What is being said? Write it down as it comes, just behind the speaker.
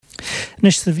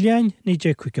Nis sa bhliain ní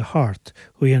dé chuig a hart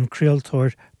hui an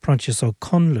creaaltóir Proinsias Ó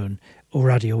Conluain ó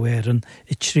Radio Éireann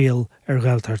I tríal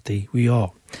Ghaeltachtaí Oileán.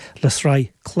 Les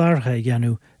rai clártha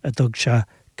dhéanú a dog se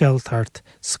Ghaeltacht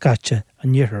scate a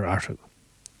níothar arthú.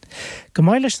 Go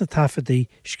mbeidh leis na thaifeadaí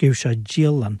sciú se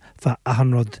díalan fa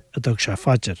ahanrod a dog se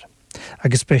faidir.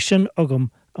 Agus be sin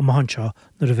agam a mahanseo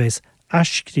nuair a bheits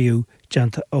ascríú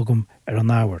deanta agam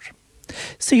an ábhar.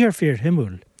 Sihar fear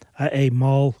himúil a é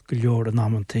máil go leor an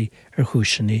ammantaí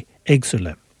chúiseannaí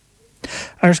éagsúla.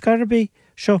 Ar scarabí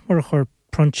seo mar a chur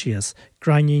Proinsias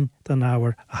grainnín den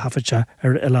ábhar a hafaite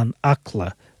Oileán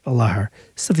Acla a láthair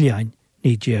sa bhliain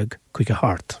ní déag chuig a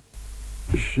hart.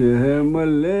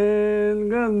 Siúlach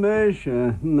gan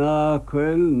meise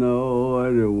nachfuil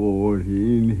nóir bhór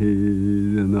hín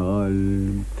hín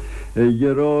áil.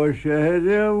 Gur sé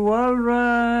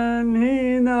bhilrein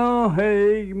hín á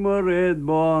héig mar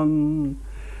réadbán.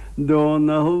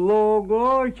 Dóna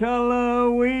lógó cealla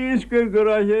bhuis go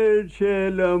graithir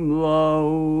sélam lá.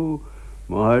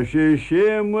 Má sé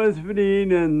sémas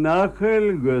bhrína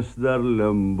nachfuil gus dar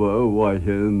lamba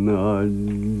waithin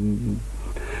áil.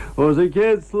 Os a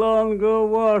céad slán go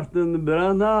bhhartan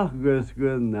branach gus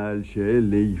go nail sé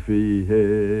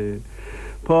lífithe.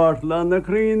 Páirtlan na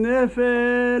críne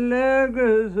féil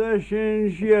agus a sin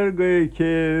siar go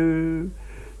céh.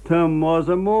 Tá más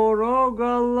a mór ó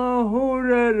galla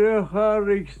thuair a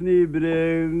charig sní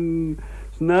breng.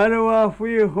 Snar a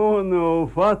faoi chun ó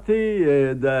fataí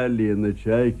é dalíonna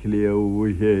teiclí ó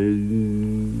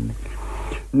bhuithe.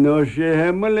 No sé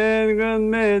himalain gan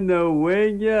mé na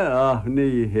bhaige ach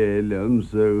ní hélam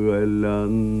sa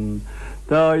Oileán.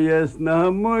 Tá dhéas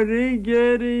na muirí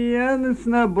géiríon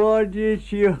sna báidí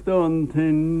tíocht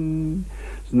antain.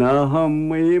 Sna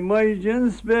hamí maidin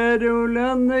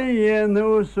spéiriúlan na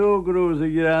dhéanú sógrús a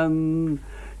gran.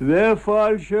 Bheith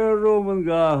fáil se róman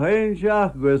ga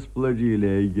hainseach gus plodí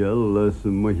le geala sa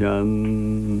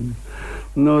muhan.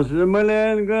 Nos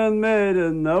himalain gan mé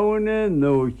a nána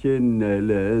nó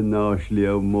cinile náslí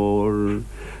mór.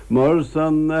 Mar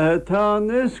san na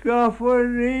hetán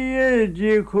scafarí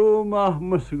dí chumach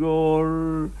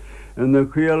musgór. Na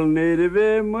cuial níad a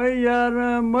bheith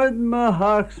maiara mud ma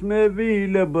hachs me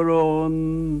bhíle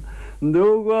brón.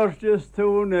 Dúghartas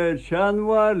túna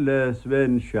seanmhail les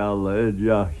bhein seala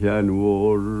deach an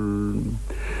mhór.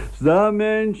 Sda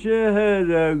men sé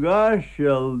head a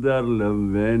gáisial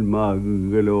darlam bhein mag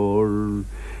golóir.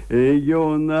 I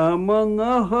gjóna man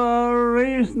nach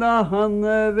rís nach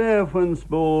hanna bheith fan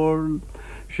spór.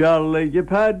 Seala go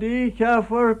padí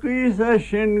ceafarcís a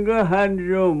sin go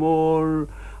handro mór.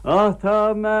 Ach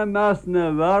tá me meas na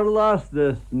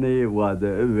bharlastas ní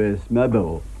wada bheits me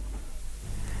bó.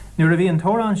 Nuair a bhí an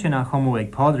tórán sin a chumú ag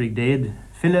pádraigh déad,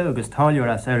 fille agus táileoir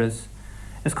as eras,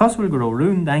 is cosfuil go raibh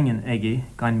rún daingean aige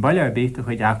gan bailear bit a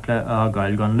chuid acla a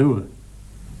gail gan lua.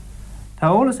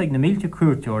 Tá ólas ag na mílte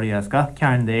cuairteoirí as gach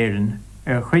cearn d'éireann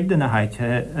ar chuid na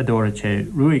haite a dóirite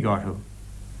ruaigh orthu.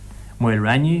 Muil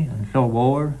ranni an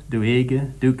chlómhór, dú éige,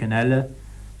 dú canile,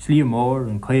 slí mór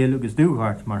an cail agus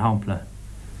dúhart mar hampla.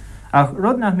 Ach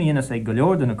rud nach míonas ag go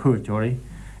leor na cuairteoirí,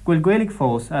 gfuil gaeilg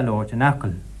fós a lóirt an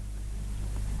acl.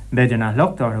 Beidir nach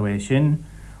lochtartha é sin,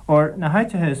 or na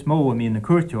haitithe is mó a míon na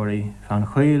cuairteoirí fan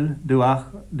chail, dúach,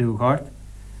 dúhart,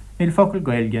 níl focail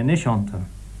gaeilge nisionta.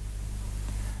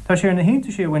 Tá sé na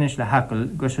hinnta sé bhainis le hacail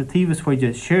go sé tíbhas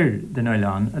foiide siir den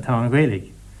Oileán atá an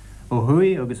gaeilg, ó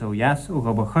thuaí agus ó dheas ó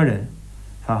gobar chuire,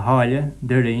 fa háile,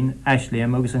 duirín,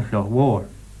 eisléim agus an chloch mhór.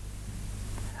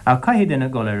 A caithí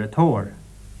duine go ar a tóir.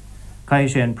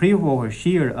 Caithí sé an príomhmhóthar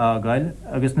siar a gail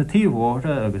agus na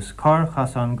tíomhmhóthra agus car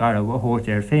chasan garabh a thuirt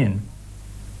ar féin.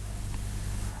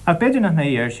 Ach beidir nach mé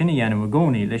ar sinna dhéanamh a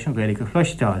gcónaí leis an gaeilge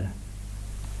chluisteáil.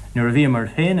 Nuair a bhí mar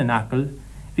féin an acl,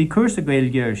 bhí cursa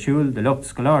gaeilge ar siúil de lucht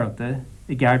scoláireachta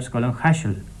I gceart scoil an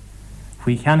chaisil,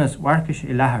 faoi cheannas warcais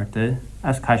I leatharta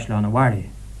as caiisleán a bhairí.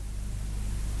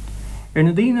 Ar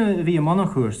na daoine a bhí a mona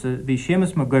chuirsa, bhí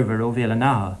séamas mar goibhar ó bhéal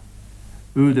natha,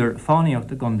 údar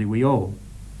fánaíochta gomdaí bhuió.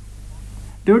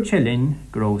 Dúirt sé linn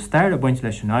gur ó stair a baint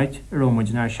leis an áit ar ómuid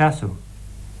nar seasamh.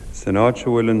 San áit se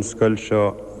bhfuil an scoil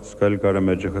seo scoil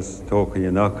garamidechas tócaí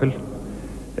an acl,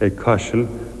 ag caisil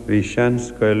bhí sean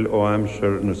scoil ó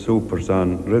aimseir na súpars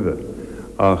an ribhe,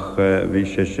 ach bhí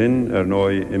sé sin ar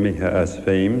nói imithe as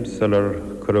féim sal ar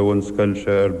cruann scoil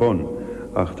se ar bun,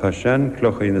 ach tá sean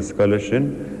clochaí na scoile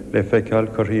sin le feiceáil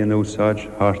curthaí an úsáid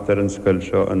thart ar an scoil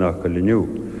seo an acl inniu.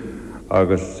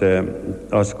 Agus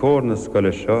as cór na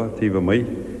scoile seo tíomh mai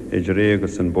idir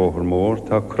réagus an bóthar mór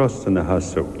tá crosta na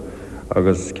hasú.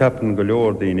 Agus ceapan go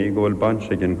leor daoine go bhfuil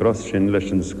baint ag an gros sin leis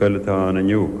an scoiletá an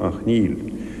aniu ach níl.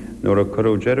 nuair a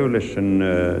curú jeú leis an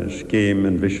scéim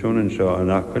an bhisiún seo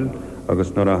an Acla agus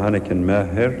nuair a hanig an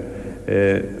methir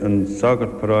an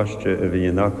sagart paráiste a bhí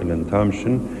an Acla an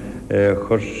tamsin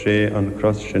chuir sé an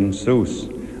cros sin sús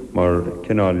mar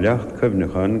cinál leacht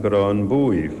cibhnachan go rá an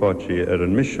búí fáití ar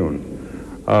an misiún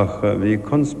ach bhí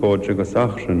conspóid agus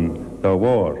achran dá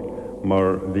bhár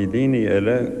mar bhí daoine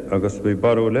eile agus bhí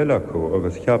barú leile acu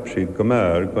agus cheap siad go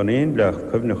méir gan éon leacht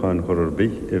cibhnachan chur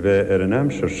bith I bheith ar an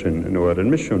aimsir sin nó ar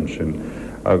an misiún sin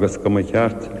agus go mai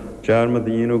cheart dearmad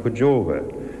dhéanú go deoga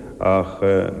ach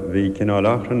bhí cinál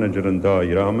achran idir an dá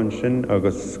raman sin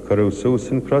agus carú sús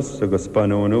an cros agus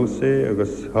spanú an úsé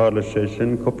agus hála sé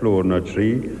sin coplóir na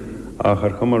trí ach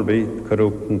ar chumar bhí carú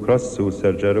an cros sús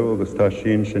ar dearú agus tá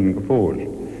sin go fóil.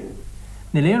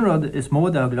 Ní léonrod is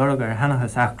mód ag lorgar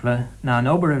hanachas Acla na an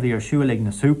obair a bhí ar siúlaigh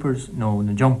na supers nó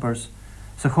na jumpers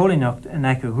sa cholíneacht in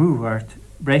aice húhhart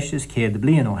breis is céad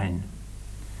bliain ó hen.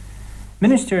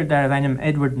 Minister dar bhainm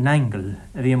Edward Nangle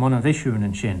a bhí am an bhisiún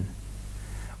an sin.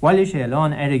 Bhaile sé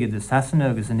lán airige de sasanna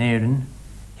agus an éireann,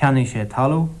 cheannaigh sé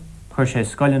talú, chuir sé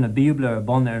scoileann na Bíbla ar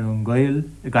bon ar an Gael,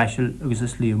 a gaiisiil agus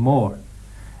is líomh mór,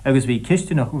 agus bhí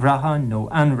cisteanach bhreathain nó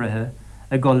anmhrithe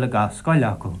a gol le gá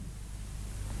Scéalach.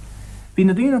 Bhí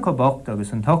na dtíine go bocht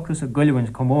agus an tocras a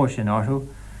goilhaint commór sin orthú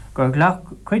gur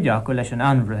ghlach chuideach go leis an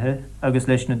anmhrithe agus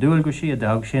leis na dúilgo sí a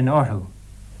dag sin orthú.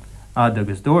 Ad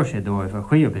agus dúir sé dóibh ar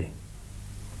chuoirbí.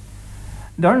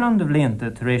 Darlan de bhlianta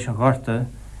tar éis an gharta,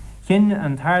 cin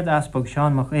an tard aspag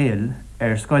Seán Mac Éil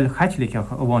ar scoil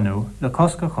chaitliceach a bhhanú le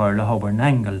cosca chuir le hobar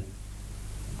Nangle.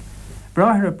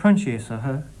 Bráthir a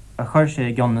Proinsiasathe a chuir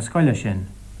sé gan na scoile sin,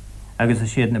 agus a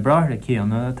siad na bráthir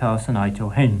cíanna atá san áit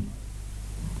ó hen.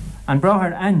 An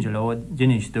bráthir Angelo a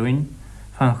dinis dúin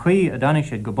fan chuí a danig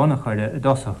siad go buna chuirde a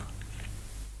dosach.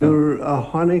 Nuair a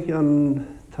tháinig an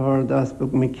tard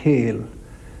aspag Michael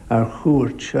ar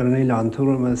chuairt ar an Oileán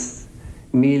túramas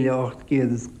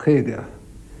 1850.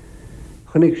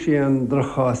 Chnig sé an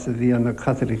drochás a bhí an na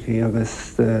Catolicí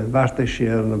agus bharta sé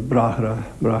ar na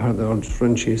bráthir de an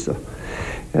Proinsias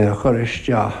chuir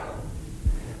isteach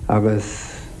agus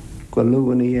go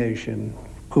luúan é sin,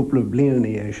 cúpla bliain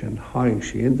é sin tháinig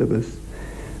siad agus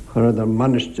chuir ar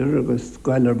manisteir agus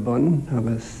scoilar bun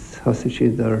agus thosa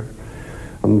siad ar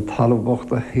an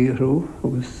talmhacht a híhrú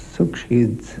agus sug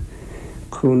siad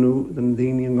cúnú den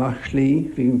daoine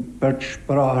ngachlí, bhí beirt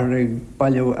bráthir ag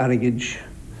bailú airgid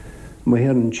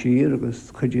Mahéar an tír agus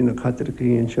chuidí na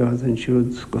Catolicí an seo an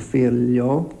siúd go féal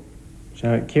leo.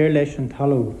 Céir leis an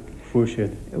talú fuair siad?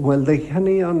 Well, de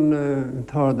cheannaí an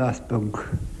tard aspag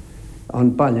an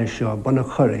baile seo buna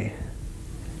choirí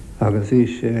agus bhí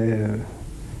sé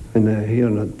ina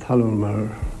híar na talún mar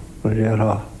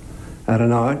dhéartha ar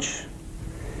an áit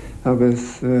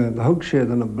agus thug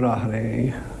séad an na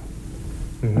bráthir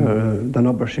den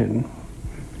obair sin.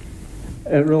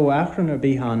 Ró achran ar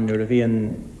bíhan nuair a bhí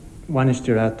an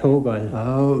bhainisteoir a tógáil?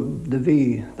 De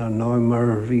bhí dar ná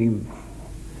mar bhí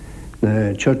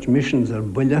na church missions ar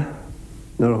buile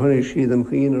nuair chuir siad an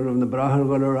chuoinar na bráthir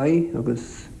go le raidh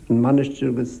agus an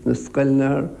manisteoir agus na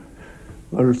scoilne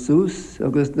ar sús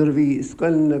agus nuair bhí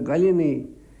scoil na Gailíní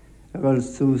ar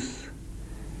sús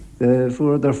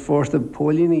fuair ar fórsta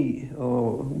Pólíní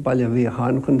ó baile bhí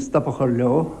chan chun stoppa chuir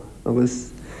leo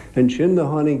agus an sin na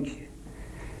tháinig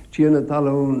tíanna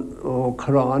talún ó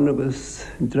Corán agus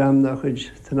dreamna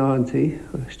chuid tanáintí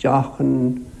isteach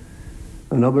an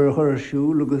obair chuir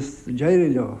siúil agus déire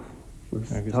leo.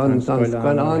 An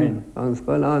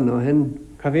scoilán ó hen.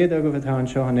 Cavéad a go bh an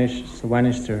seo hanis sa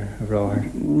bhainisteoir a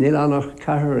bhráthir? Níl annach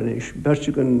cethir inis,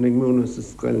 beirt go nig múna sa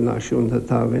scoil náisiúnta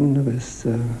táhain agus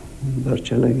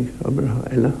beirteanna obair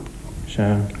eile. Se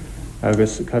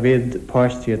agus cavéad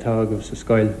páistí atá agah sa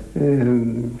scoil?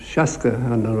 Seasca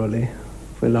an orolaí.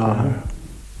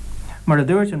 Mar a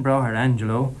dúirt an bráthir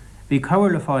Angelo, bhí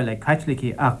cabhair le fáil le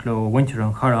Catolicí Acla ó Winter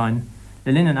an Choráin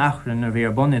le linn an achrann a bhí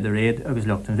ar bun idir réad agus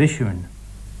lecht an bhisiún.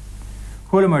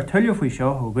 Chuair mar tuilleadh faoi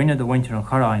seo ó gcuine do Winter an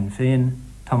Choráin féin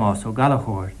Tomás ó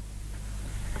Galachóir.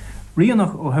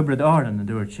 Rianach ó Hibrad áran na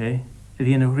dúirt sé, a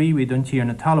bhí na ghríomhaí don tíar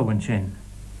na talhain sin.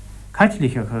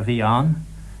 Catoliceach a bhí an,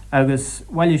 agus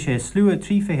bhaile sé slua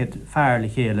trífeithid fearr le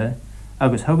chéile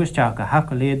agus thugusteach a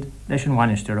hacaléad leis an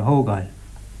bhainisteoir a thógáil.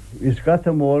 Is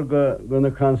gata mór go na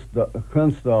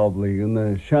constablaí go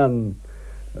na sean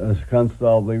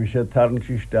constablaí bhí sé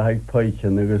tarntíiste haid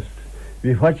paicin agus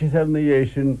bhí fáilte ar na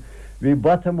dhé sin bhí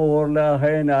bata mór le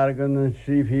haon airgan an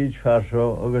tríomhíd fearseo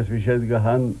agus bhí sé go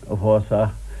han a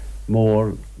fásach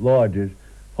mór láidir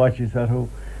fáilte arthú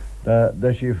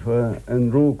de sí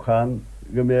an rúchan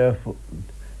go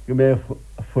mé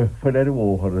fuil ar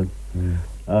bhóthar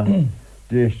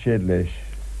dééis sé leis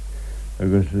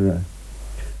agus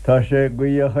Tá sé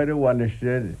gcuíoch ar a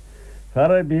bhainisteir,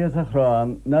 Tar a bíos a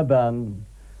chrán na ban,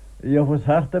 íochas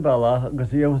harta balla agus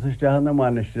íochas isteach na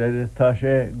manisteir, tá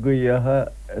sé gcuíocha,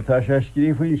 tá sé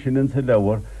scríomhaoin sin an sa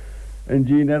leabhar, an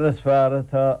dínar a sfeara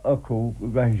tá acu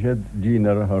gaith sé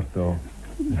dínar a hartó.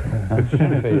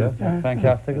 Fan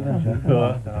ceasta go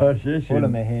Tá sé sin. Bhla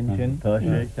mé hen sin. Tá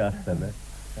sé ceasta le.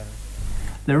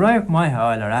 Le roiach maithe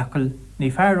Oileán Acla,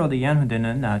 ní fear rud a dhéanamh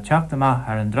duine na teach amach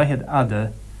ar an droichead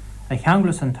ada a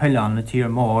cheanglas an Oileán na tír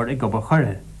mór I gobba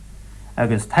chuire,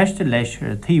 agus teiste leis ar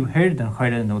a tíomh hirir den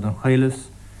chuire nó den chuilas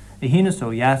I hínas ó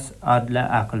dheas Adla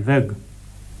Acla bheg.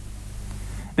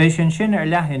 Béis sin ar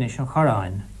leathain is an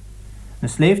choráin, na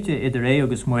sléifte idir é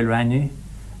agus móil reinne,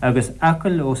 agus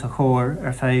Acla ó sa chóir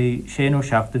ar fé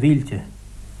 7 bhílte.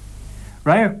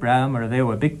 Raiach bra mar a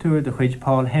bheith a bictúr de chuid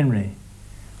Paul Henry,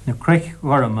 na cric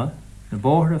gorama, na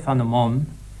bóthra fan na món,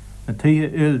 na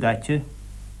tuithe uildaite,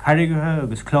 carrigathe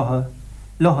agus clotha,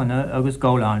 lochanna agus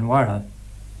Ghaeltacht wartha.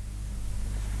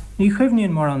 Ní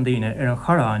chuimhníonn mar an daine ar an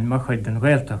choráin mar chuid den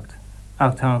Ghaeltacht,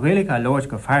 ach tá an Ghaeilge a lóid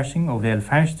go farsing ó bhéal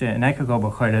ferste in aice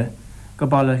gobba chuire go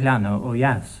balla leanna ó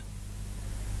dheas.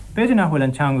 Beidir nach bhfuil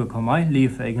an teanga go maiith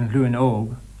líomh ag an ghlúin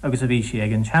óg agus a bhí si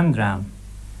ag an teamdraam,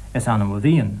 is anam ó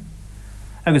bhíon.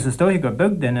 Agus is dóigh gur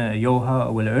bug duine a dheotha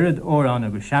a bhfuil urid órán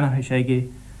agus seanachas éige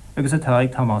agus atá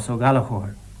ag Tomás ó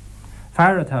Ghaelachóir.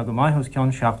 Fear atá go maithos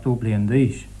ceann 7 bliain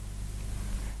d'aois.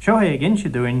 Seo é ag inse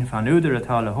dúin fan údar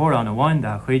atá le thórán a bhain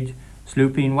dá chuid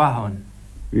slúpín wathán.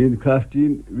 Bhíon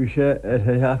craftín bhí sé ar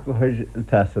theach go chuid an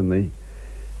tasannaí,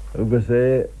 agus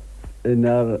é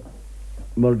inar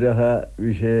mar detha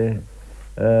bhí sé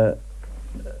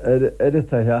ar a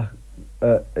theach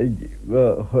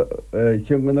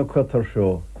ceangan na cotar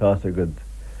seo tá a gud.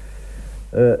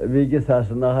 Bhí go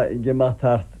tasanna I gceamach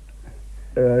tart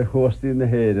chóstaí na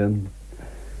héireann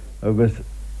agus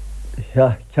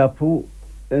ceapú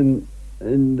in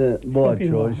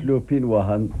báidteo slúpín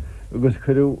wahan agus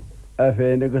chuú a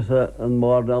féin agus an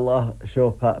mórna lá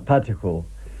seo paticó.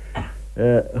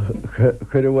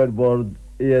 Chuú ar bord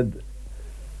iad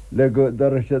le go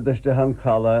dar sé deiste han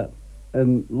chala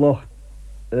an locht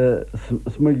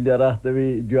smuileach a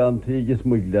bhí deantaí go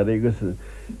smuilear agus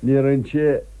ní an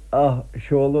sé a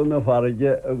seolú na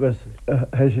farige agus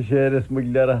heise sé a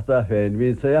smuileach a féin,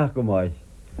 hín sa ach go maiid.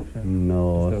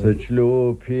 No, sa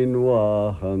slúpín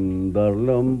wahan dar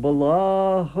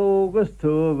lumbalach agus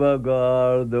túbha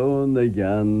gardún na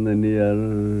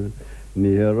gceannaníar,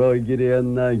 ní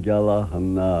roigiríon na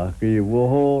gealachanach I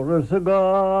bhóra sa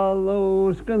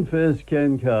gáalús gan fis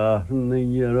cén cearn na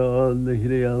ghearán na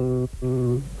hrial.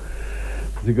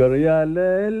 Gur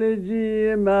le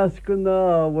dí meas go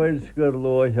náhair gur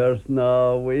lóithars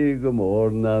náhaí go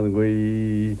mór na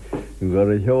gaí,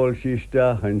 gur heol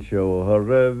síisteach an seo ar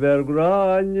a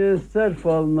bheargráine ar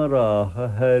fáil na rácha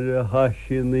ar a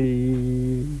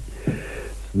haisinaí.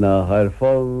 Sna ar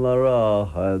fáil na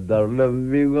rácha dar lim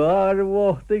bhí gar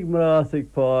bhachtaigh mrásig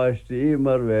páistí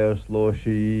mar bheir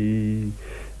slóisií.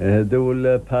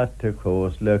 Dúla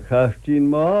paticós le caftín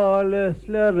málas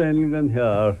le ringan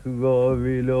hearch go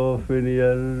bhí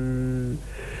lófiníar.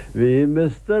 Bhí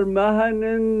Mr.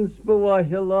 Mahanins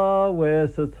bhaithe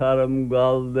láhas a taram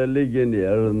galda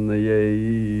liginéar na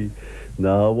dhé.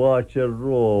 Na bhaite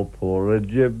rópór a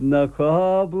jib na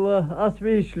cabla as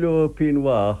bhí slúpín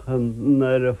wachan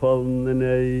ar a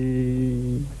fáilna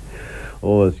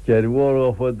Os cer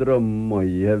bhór a drum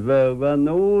I a bheith an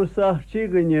úsach tí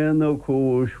gine ó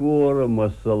cúis mhór a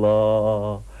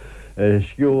masalá.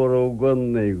 Sciúr ó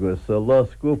gunnaí go sa las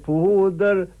go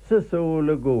púdar sa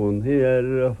súla gún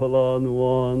ar a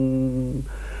fallánháin.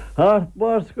 Hart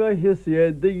bars go his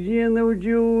iad ag dhéanamh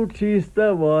dú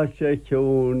tísta bhaite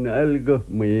ceún elga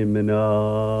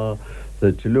míiminá. Sa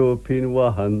slúpín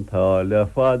wahan tá le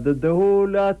fada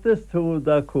dúlatas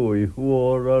túda cúi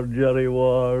mhór ar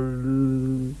jeirihhair.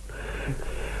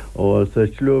 Ó sa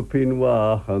slúpín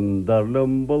wahan dar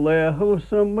lumbaléthú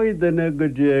sa maidana go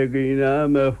déagaína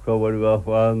mefcabhar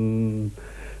gafan.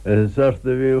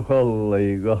 Sarta bhí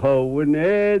chollaí go hain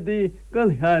édaí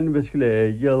gan cheanbis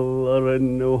léigeal ar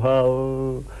an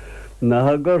nóhall.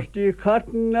 Na gortí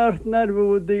catnart nar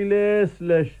bhúdaí lés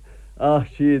leis, ach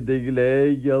siad ag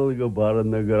léigeal go bar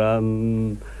na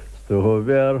gran. Stó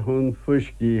bhear hún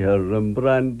fuscí ar an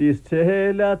brandís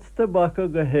téhéileat sta bacha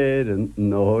go héireann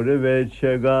nóir a bhéid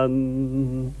sé gan.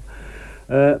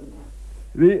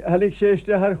 Bhí hanig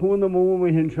séiste ar húna múma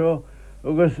hin seo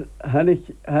agus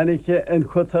hanig an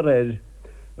chutar éir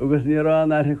agus ní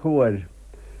rán ar chuir.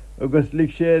 Agus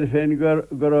lig séad féin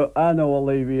gur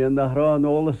anolaí bhíon nach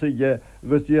ránolalas aige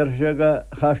agus dtíar sé go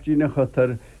chaftí na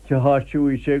chutar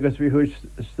háitiúí sé agus bhí chuid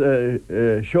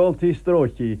seoltaí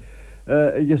stróití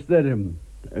agus derim,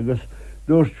 agus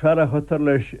dús fear chutar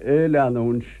leis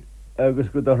éileanúns agus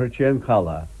go do chéan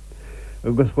chala.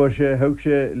 Agus chuir sé thug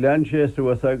sé lean sé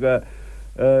suas aga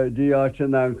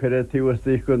díáin an chuir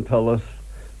tíhastí gon talas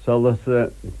salas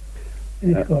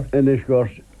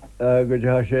inisgórt go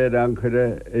dthe sé an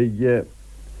chuir ige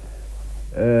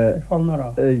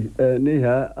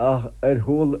níthe ach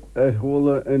thula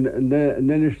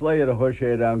ninis léir a chuir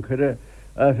sé an chuir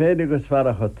a féin agus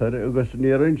fear chutar agus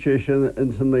níann sé sin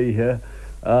in saníthe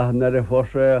a nar a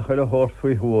fórsa chuir a hórt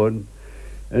faoi thuáin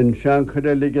in sean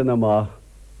chuir ligan amach.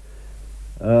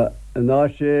 Ná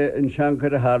sé in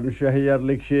seanchar a háan sé ar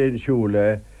lig sé in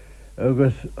Siúlach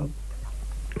agus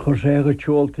chur sé go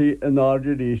teoltaí in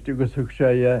áidir ríist agus thug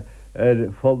sé ar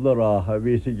fólarátha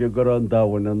bhí sé gur an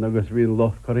dahain agus bhíon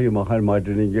locht choíach ar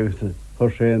maidirin agus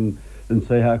chur sé in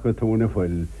sathe go túna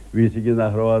foiil, bhí sé gin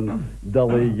nachráin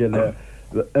dalaige le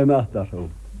imeachtarú.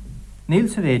 Níl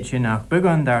sa réid sin nach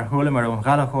bugan dar thula mar ón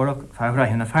Ghaeltacht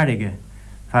feithraithe na ferige,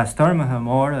 fe stormathe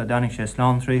mór a danig sé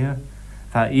slántríthe,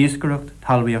 fe íoscaireacht,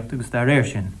 talmhaíocht agus dar réir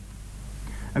sin.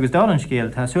 Agus dá an scéal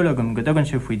tá Siúlagam go dogann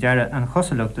se faoi deire an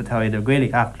Scéalach atá idir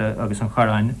Ghaeltacht Acla agus an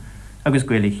choráin agus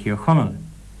Ghaeltacht Hir Chonal.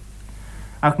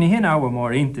 Ach ní hin ábhar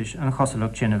mór iontais an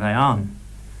Scéalach sin a bheith an.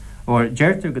 Or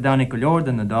deirtar go danig go leor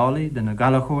den na dálaí, den na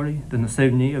galachóirí, den na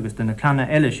simhní agus den na clanna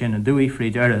eile sin a dúí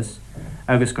fríd eras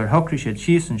agus gur thocraí siad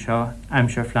síos an seo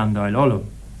aimsear flandáil olú.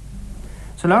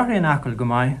 So láthraí an acal go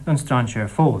maiid don strán sé ar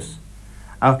fós.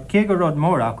 Ach cé go rud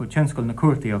mór acu tionscail na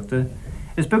cuairtaíochta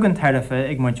is bugan tarifa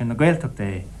ag muinte na Ghaeltacht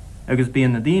é, agus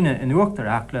bíon na daoine in uachtar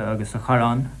Acla agus a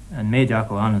charán an méideach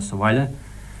ó anna sa bhaile,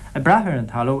 a brathir an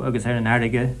talú agus ar an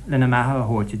airige le na methe a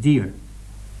thuirte dír.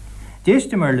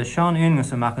 Déistimir le seán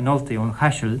uangas amach an oltaí ón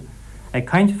chaiseal ag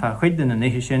caint fe chuid na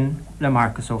nithe sin le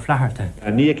marcas ó fleatharte.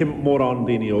 Ní mór an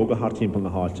daoine óga thar timpeall na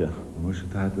háilte. Mu sé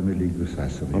tá mé lígus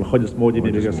sasa. An chuid is módí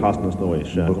agus hasnas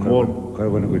nóis.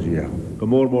 Caibhna go dtí. Go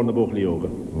mór na bóchlaí óga.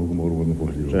 Go mór na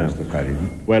bóchlaí óga carí.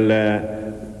 Well,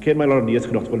 cén mai ar an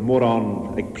íoscrocht, bhfuil mór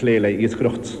an ag plé le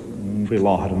íoscrocht faoi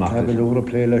láthair an Tá go leor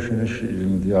plé leis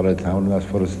in dearad táin las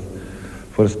forras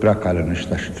bracaile is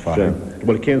leis fáil.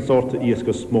 Bhfuil cén sort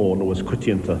íosca smó nó is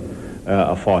cutianta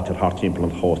a fáitir thar timpeall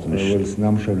an chóstan is. Bhfuil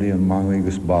nám se líon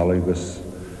mágus bála agus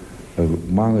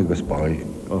bála.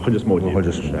 Chuidir módí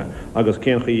agus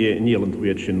cén chi níland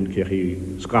bhuiad sin cé chi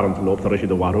scaranta lób tar éis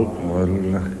do bharú.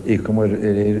 Bhfuil ícha mar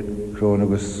crón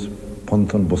agus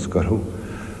pontan buscarú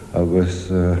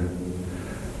agus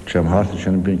sem háta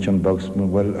sin bíon an bags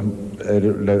bhfuil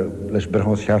leis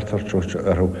berthás cheartar troiste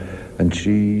arú an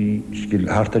trí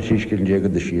hátar sí cin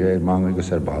déagad de sí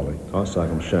mágus ar bála.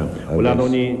 Sagam sem. Bhfuil an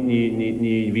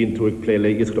ní bhíon tú ag plé le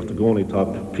íoscrocht a gcónaí tá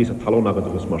pí a talón agad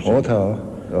agus mar sin. Tá.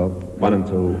 Banan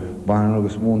tú Banan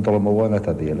agus múntal am bhhaine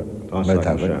a díile.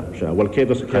 Bhfuil cé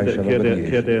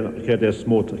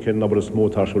smót cé nabar a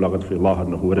smótársú agad fao láthar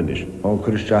na thuiris. Ó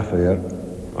chuisteafa ar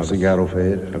agus a gearú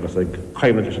féir agus ag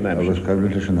chaimne sin agus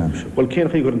caimhil sin aimse. Bhil cén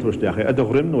chi gur an túisteach a do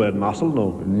rim nó ar nasal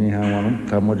nó? Ní haanam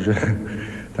tá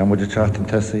muidir teart an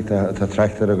testaí tá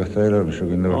treachtar agus tréile se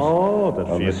gin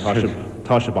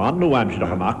tá se ban nó aimim sin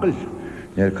an acail.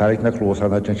 Níor caiic na chlós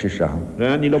an sin si seahan.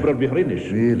 Ní lobar bíharinis.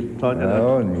 Bhíl.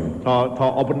 Tá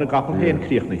obair na gapal héon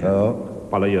críochnaí.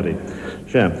 Balla dhéirí.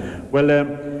 Sem. Well,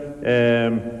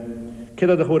 cé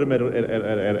a chuirim ar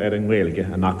an Ghaeilge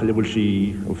an acail bhfuil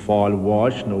si fáil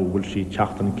bháis nó bhfuil si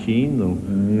teachtan cín nó?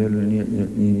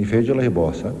 Ní féidir le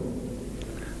bása.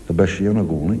 Tá beisiíonna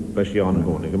gúnaí. Beisiíonna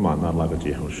gúnaí go man ná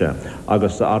legadtí sem.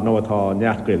 Agus ar nó atá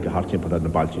neachghailge thar timpeall na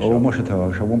bailtí seo. Ó mar se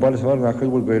tá se bhn bailás bhar acail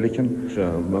bhfuil Ghaeilgean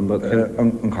an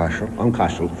caiisiil. An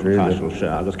caiisiil se.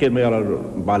 Agus cé mé ar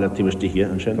bailile tíbhistíthe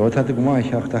an sin? Tá go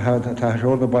maiiseach tá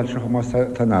seoir na bailise chu más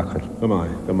tá nácail. Go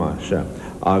maiid se.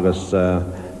 Agus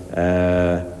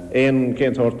éon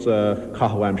céintóirt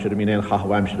cathhaimseir, mín éon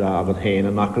cathhaimseir agad héin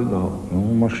an nacail ná?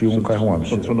 Mar siún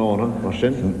cathhaimseir. An tróna mar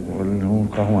sin? Bhfuil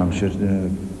cathhaimseir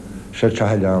sé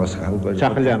teachleanas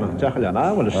Teachleanna,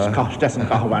 bhfuil stean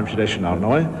cathhaimseir sin ar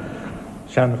nó?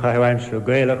 Sean caithhaimseir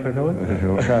Ghaelach ar nó?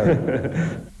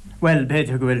 Well,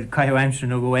 beidir go bhfuil caithhaimseir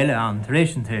nó go bhfuile an tar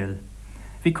éis an taal.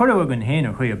 Bhí chuirh an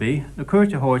héanaar chuoirbí na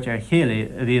cuairte thuirt ar chéala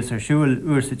a bhíos ar siúil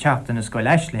uair sa teachtain na Scoil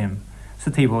Eisléim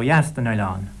sa tíbh Iastan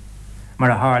Oileán.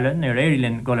 Mar a hálan ar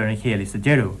éirilinn golar an chéala sa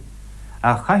deirú.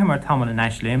 A chaithimar tamil an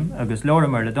Eisléim agus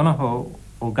leoramar le Donacha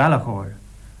ó Ghaelachóir,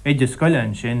 idir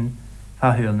scoileann sin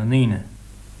fathúil na níine.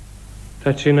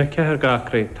 Tá sinna ceithar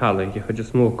gacraí talaigh a chuid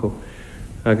smócó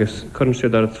agus chun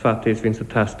siad ar fatíos hín sa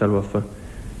testal wafa.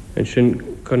 An sin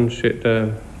chun siad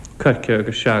caice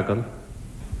agus seagal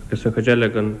agus a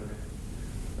chuideile an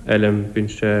eilem bín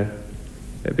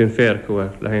fér cuair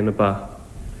le héana ba.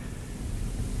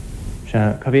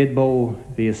 Cavéad bó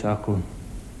víos acu.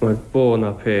 Mar bó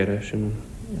na péire sin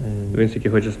vín go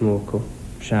chuid smóco.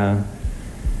 Se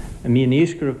a mí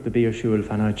níosgurúach de bíor siúil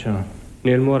fan áitse.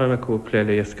 Níl mór anna cú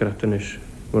pléile iascratanis,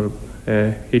 mar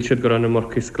híl siad gur anna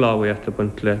morcaí scláú a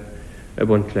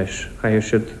bunt leis. Chaithir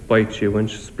siad baití bhaint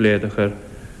spléadachar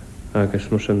agus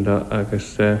mar sin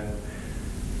agus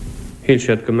híl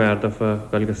siad go méard a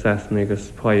gailga sasna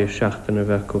agus páir seachtainna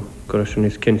bhecu, gur sin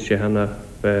níos cinse hana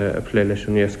a pléile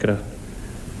sin iascrat.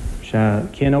 Se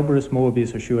cén obair is mó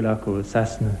bís ar siúlach ó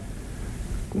sasna.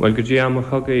 Well go dtí amach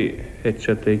chugaí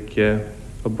héitsead ag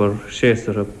obair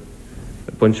séasar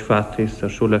buint fatís ar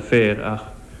siúla fér ach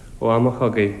ó amach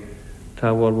chugaí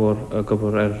tá bhór a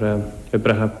gobar ar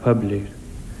bretha poblí.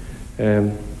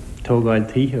 Tógáil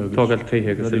títhe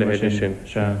agus le héidir sin.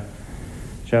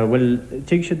 Se bhfuil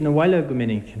tuigh siad na bhhaile go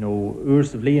minic nó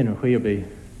úrs a bhliain ar chuobaí.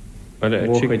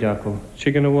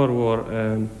 Si gan bhór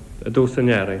a dús an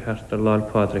neara thart ar láil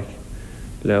Pádraig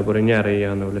le bar an neara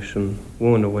dhéanamh leis an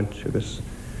bhna bhaint agus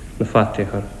na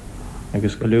fatíchar.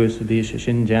 Agus go luas a bhí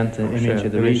sin deanta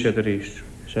imimiisiad a ríist.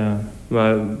 Má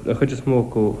a chuid is mó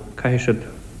go caiisiad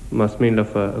más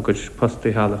mílefa a go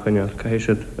postaí hála chuineal,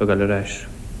 caiisiad a gal reis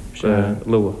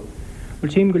lua.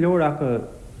 Bhfuil tíim go leor acha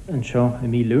an seo i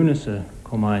mí lúnasa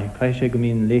comáid, caiise go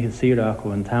mín léthe síra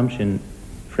acu an tam sin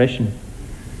freisin.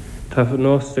 Tá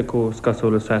nósta go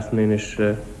scasóla sasnaínis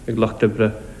ag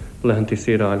lechtibre lehantí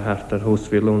síráil thart ar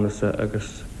húsbhí lúnasa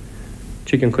agus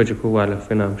tígan chuide go bhhaile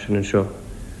faoinam sin an seo.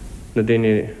 Na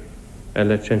daine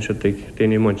eile tinseadigh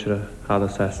daine muintere hála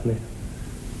sasnaí.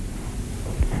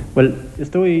 Well, is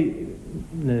dói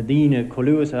na daine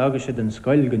choluas agus siad an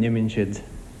scoil go niminn siad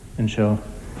an seo.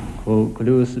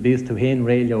 Choluas a bhís tú héin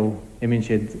réileo iminn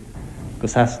siad go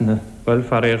sasna. Well,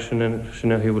 faréir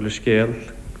sin a híbhfuil a scéal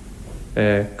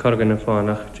cargan na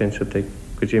fánach tinseadigh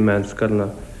go dtí meán scoilna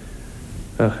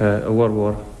ach a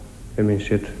bhór iminn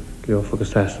siad leofa go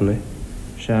sasnaí.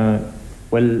 Se,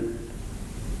 well,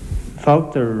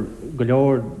 fágtar go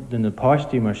leor den na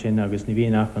páistí mar sin agus ní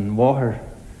bhíon ach an bmháthair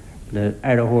le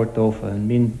ar a thuairt dófa an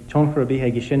bhíon tionchar a bhí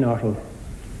ag sin áthú.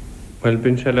 Well,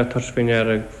 bíonn sé le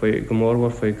tarsfeoinearag faoi go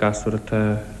mórmhór faoi gasúir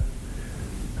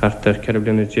thart ar 4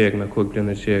 bliana déag na 5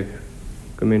 bliana déag.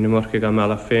 Go mín na morcaí go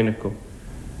meala féinne go.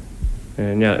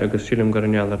 Agus sílim gur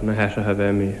an neallar na heisithe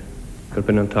bheith mí gur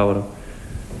bin an tára.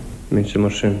 Mín sé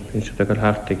mar sin, mín siad gur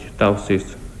hartaigh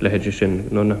dásaíos le héidir sin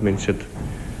nó nach mín siad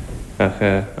ach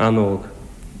anóg.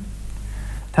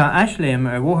 Tá eisléim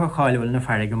ar bhóthar cháilhfuil na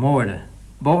fearra go mórla.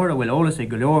 Bóthar a bhfuil ólas ag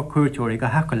go leor cuairteoirí go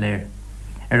hacha léir.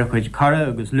 Ar a chuid cara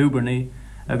agus lúbarnaí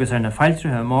agus ar na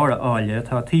feiltrithe móra áile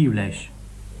tá tíomh leis.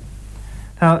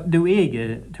 Tá dú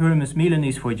éige tuairim míle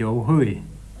níos foiide ó thuaí.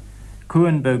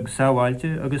 Cuan bug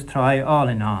sábhailte agus tráid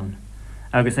álainn an,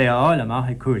 agus é áil amach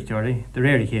ag cuairteoirí de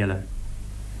réir chéile.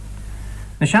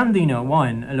 Na seandaoine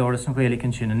amháin a leoras an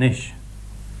Ghaeilge sin anois,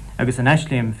 agus an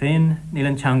eisléim féin níl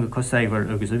an teanga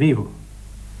cosaibhar agus a bhíú.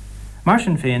 Mar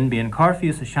sin féin bí an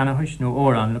carfios a seanachais nó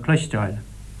órán le cloisteáil.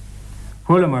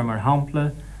 Thulamar mar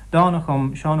hampla, dánach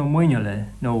seán ó muineile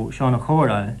nó seán a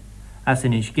chóráil as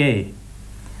in is gé.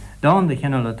 Dán de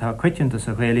cheanala tá cuitintas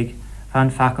a Ghaeilge fan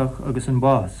facach agus an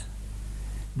bás.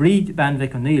 Bríd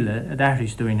banmhic an níle a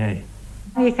d'airis dúin é.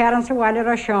 Ní fearan sa bhile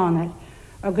a seánil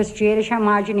agus tíir se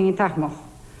máidir íontachmach.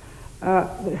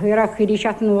 Thuair a chuirí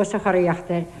seat nuas a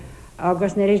choíochtar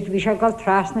agus na rééis bhí se gáil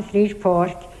tras na Frís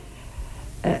Pórc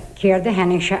céir de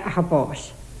henig se a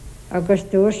chabás. Agus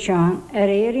dúir seán ar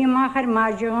éirí amach ar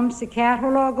maidiúm sa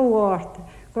cearthlá go bhharta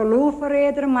go lúfar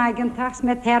éidir maigantachs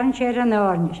me teran sér an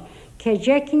áirnis. Cé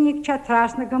decinnig te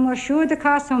trasna go mar siúda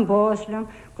cá an bóslam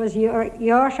gus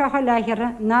dhear se a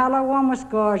leithire nála bhhamas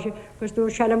gáise gus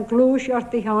dúr se am glúis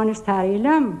orta theánas tarí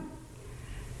lim.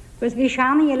 Gus bhí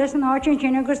seanna eile an áitin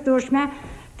sin agus dúirs me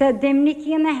tá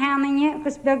dimnicí na henaine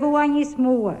agus beagháin níos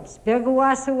múas,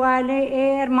 beagá sa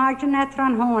bhile ar máidir na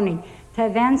tranthónaí.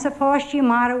 Tá bhain sa fáistí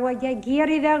mar bhid a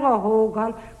géirí bheith a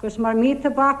thógáil gus mar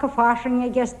míta bach a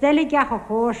fáisina gus deligeach a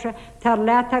chósa tar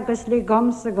leit agus lí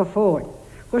gomsa go fóil.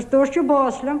 Gus dúirte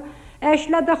bóslam, eis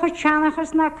le do chu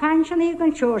teannachas na canseannaí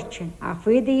an teirtin, a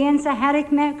faoide dhéon sa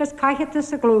heirig me agus caiitheta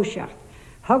sa glúiseart.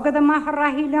 Thugad amach a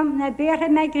rahílam na béthe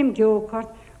meigrim geocart,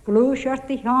 glúiseart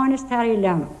i theánas tarí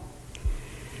lim.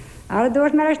 Ar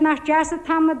dúirt mar is nach deasa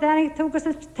tamma danig tugus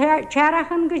a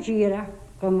tearachan go ddíra,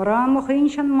 go mrám a chuin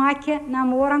san maice na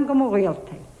mór an go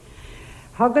Ghaeltacht.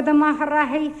 Thugad amach a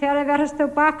rathí fear a bheithas do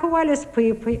bacahhail is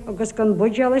puipaí agus gan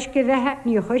buidealas go bheitthe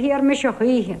ní chuirí ar mis a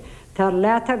chuíthe. Tar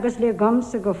leit agus le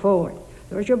gomsa go fóil.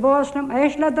 Dúir se bóslam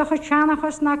éis le do chu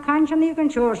teannachas na canseannaí an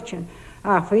teirtin,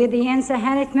 a faoide dhéon sa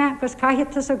heirig me agus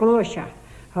caiitheta sa glúiseach.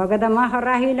 Thugad amach a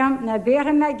rahílam na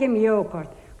béthe me go mheocart,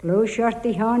 glú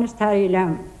seirtaí tháinas tarí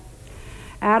lem.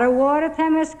 Ar a bhra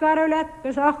themas Scéalach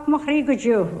gus ach mo chrí go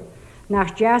dúthú,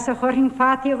 nach deas a churthing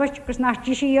fátíogat gus nach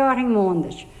dí sé dhearthing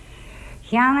móndais.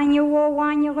 Cheanna ní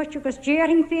bhháine gus agus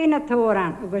déirthing féin na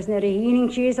tóran, agus na híning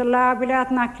síos a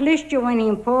lábileat nach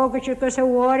clisteúhaín pógat agus a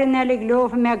bhrin eile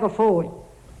glófa me go fóil.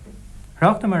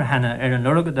 Thráachta mar hena an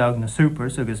loragadag na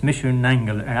supers agus misisiún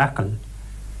nangel Acla.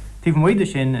 Tíh muide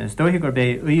sin is dóthe gur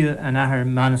bé uile an ahar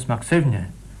manas mac sibne,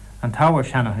 an táhar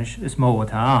seanachis is mó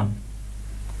atá an.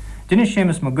 Duine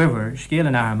sémas mo gohar scéal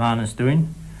an ahar manas dúin,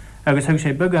 agus thug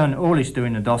sé buga an ólais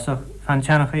dúin na dosach fan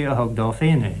teannachaí a thug dó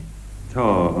féinné.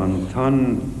 Tá an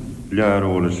tan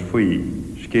learólas faoi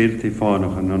scéaltaí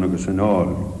fánach an agus an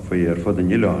áil faoi ar fud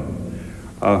an Oileán.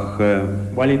 Ach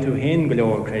Bhhailí tú haon go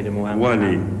leor creide mó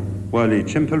Bhhailí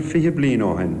timpeall 20 bliain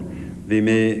ó hen, bhí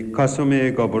mé casú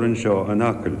mé gobar an seo an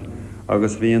Acla,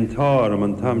 agus bhí an tár am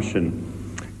an tamsin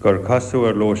gur casú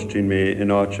ar lóistín mé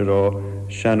in áitirá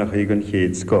seannachaí an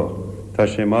chéad sco. Tá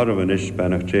sé marmhan is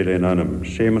benach déalaon anam,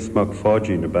 sémas mac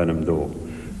fáidí na benam dó.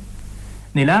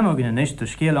 Ní leamógin an is do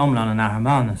scéal omlan an ahar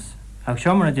manas, ach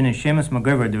seomar a duine sémas mo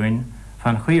gohar dúin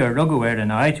fan chuí ar rugahir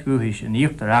an áit gúhis in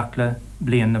íocht ar Acla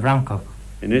bliain na bhrancach.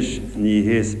 Inis ní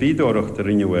hé spídóireacht a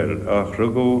rinnehair ach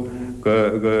rugó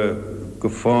go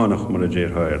fánach mar a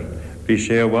déirthair. Bhí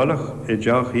sé a bhallach I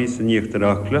deach híos an íocht ar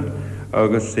Acla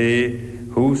agus sé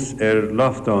hús ar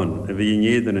laftáin a bhí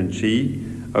inéan an tí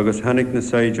agus hanig na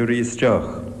saidiúirí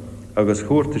isteach agus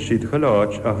chuirta siad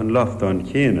choláid ach an laftáin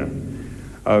chéine.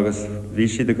 Agus bhí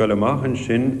siad a gal amachchan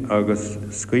sin agus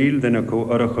scaoil duna có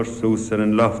arachar sús ar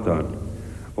an laftáin.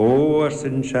 Ó ar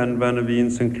sin seanbhean a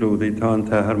bhíonn san clúdaí tá an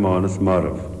taithar mánas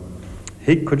marmh.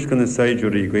 Hic chuid go na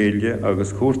saidiúirí Gaeilge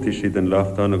agus chuirtaí siad an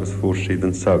laftáin agus fuair siad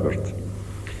an sagart.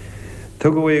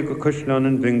 Tug go go cosleán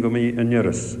an bhingamí an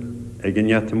Niras ag an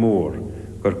Neata Mór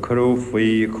gur curú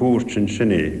faoi cuairt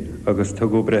sinné agus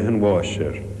tug go breithin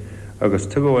bháisir. Agus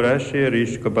tug go ar sé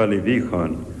arís go bailí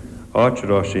bhícháin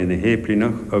áitirá sé na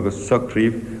héplínach agus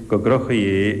sacríomh go grocha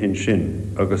in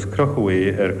sin agus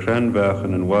crochahé ar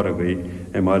cranbhechan an waragaí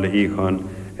mála íchan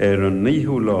ar an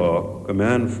níthú lá go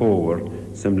mean fómhar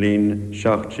sam líon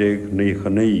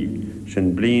 16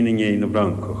 sin blian in éana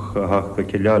brancach a hacha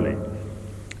cilealaí.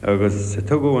 Agus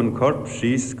tugó an corp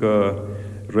síos go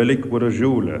rilik bur a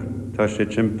Siúla, tá sé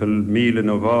timpeall 1000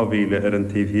 ar an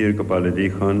tíomhhír go bailí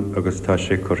díchan agus tá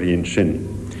sé choiríonn sin.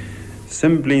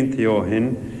 Sim bliantí ó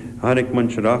hin, Hanig man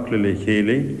Acla le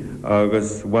chéile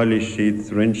agus bhhailí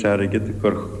siad roinnt airgid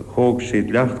gur thóg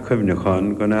siad leacht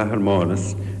cuimhnechan go ahar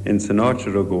mánas in san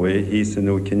áitir a go é hí san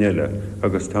nó cineile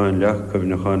agus tá an leacht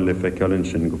cuimhnechan le feiceann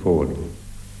sin go fóil.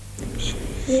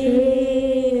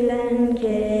 Sílan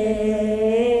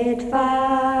géad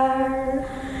fearr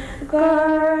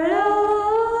gur lo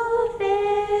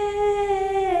féin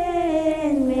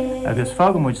mé. Agus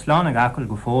fágamúid sláán Acla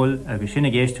go fóil agus sinna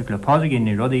géiste le pádraigh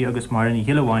ní rudaí agus mar in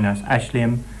hiileháinas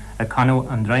eisléim a canú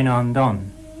an draine an don.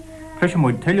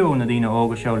 Cluisimúid tuileú na dtíine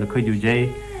óga seo le cuidú dé,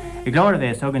 I gláir a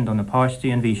bheith agan don na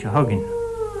páistí an bhí se thugann.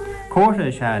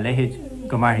 Cóirtha se lehéid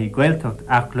go marthaí Ghaeltacht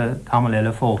Acla tamil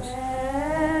eile fós.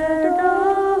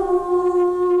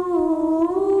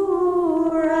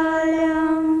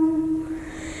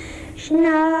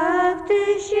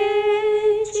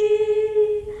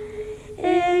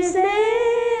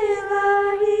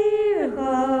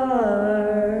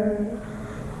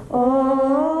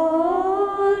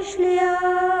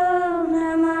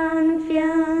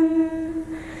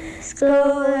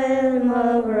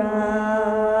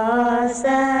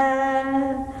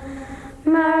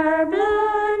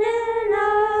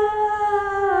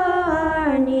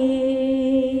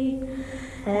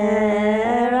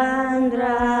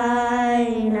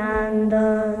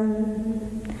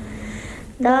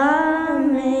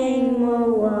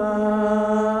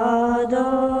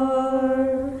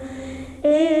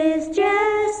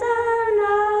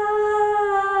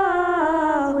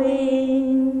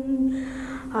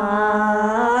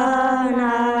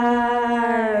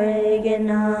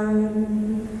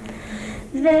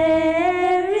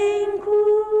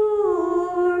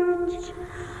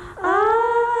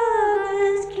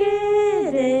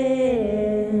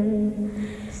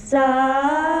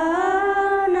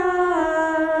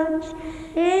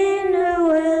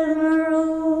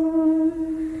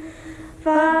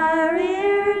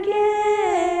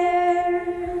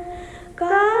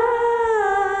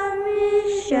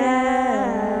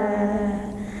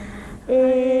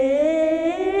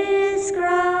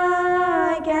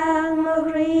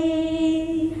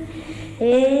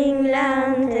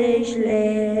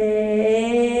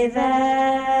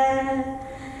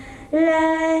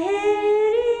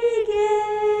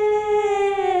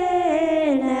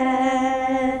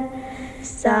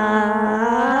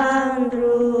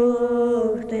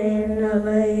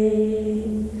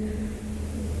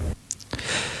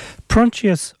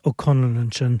 Proinsias Ó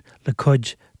Conluain sin le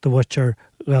cuid do bhaitear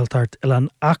Ghaeltacht Oileán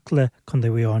Acla chun de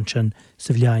bhliain sin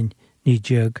sa bhliain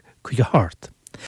 1948.